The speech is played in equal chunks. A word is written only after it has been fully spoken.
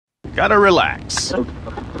Gotta relax.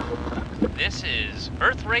 This is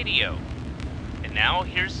Earth Radio. And now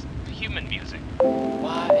here's human music.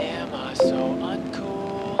 Why am I so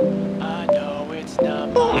uncool? I know it's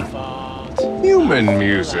not my fault. Human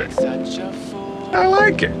music. Like such a fool. I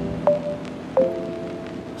like it.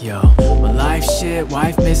 Yo, my life shit,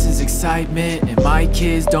 wife misses excitement, and my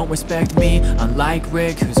kids don't respect me. Unlike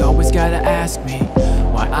Rick, who's always gotta ask me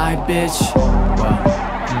why I bitch.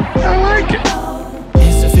 Well, I like it.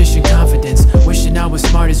 insufficient confidence, wishing I was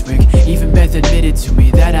smart as Rick. Even Beth admitted to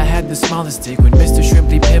me that I had the smallest dick when Mr.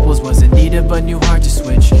 Shrimply Pibbles was in need of a new heart to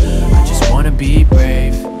switch. I just wanna be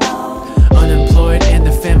brave. Unemployed and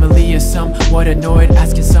the family is somewhat annoyed,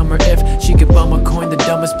 asking Summer if she could bum a coin, the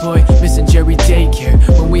dumbest ploy. Missing Jerry daycare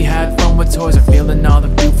when we had fun with toys, or feeling all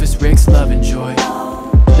of doofus Rick's love and joy.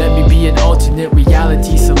 Let me be an alternate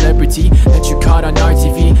reality celebrity that you caught on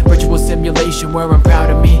RTV. Virtual simulation where I'm proud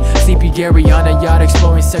of me. Sleepy Gary on a yacht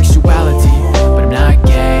exploring sexuality. But I'm not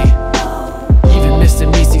gay. Even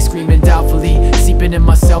Mr. Meesey screaming doubtfully, seeping in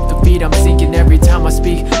my self-defeat. I'm sinking every time I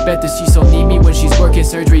speak. Bet that she so need me when she's working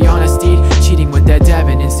surgery on a steed. Cheating with that dab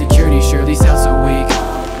and insecurity surely sounds so weak.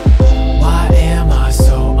 Why am I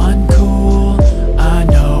so uncool? I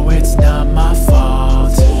know it's not my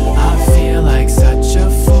fault. I feel like such a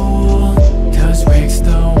fool, cause Rick's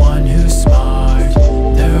the one who's smart.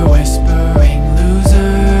 The whispering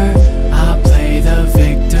loser, I play the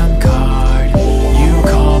victim card. You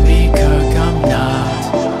call me cook, I'm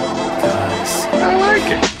not, cause I like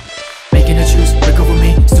it. making a truce, Rick over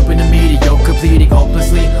me, stooping to mediocre, bleeding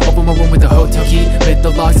hopelessly. Open my room with a hotel key, bit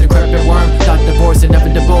the locks and carpet worm. Thought divorce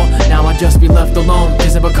inevitable, now I'll just be left alone.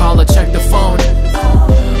 Cause if I call, I check the phone.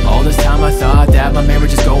 All this time I thought that my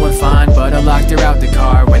marriage is going fine, but I locked her out the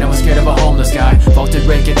car when I was scared of a homeless guy. Faulted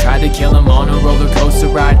Rick and tried to kill him on a roller coaster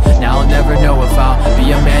ride. Now I'll never know if I'll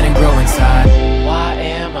be a man and grow inside. Why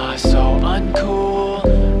am I so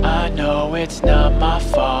uncool? I know it's not my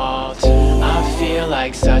fault. I feel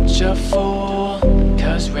like such a fool,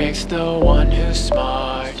 cause Rick's the one who's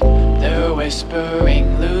smart. The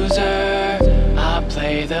whispering loser, I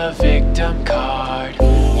play the victim card.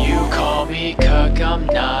 You call me cook, I'm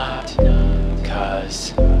not,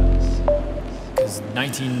 cause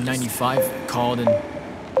 1995 called and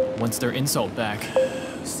wants their insult back.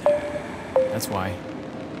 That's why.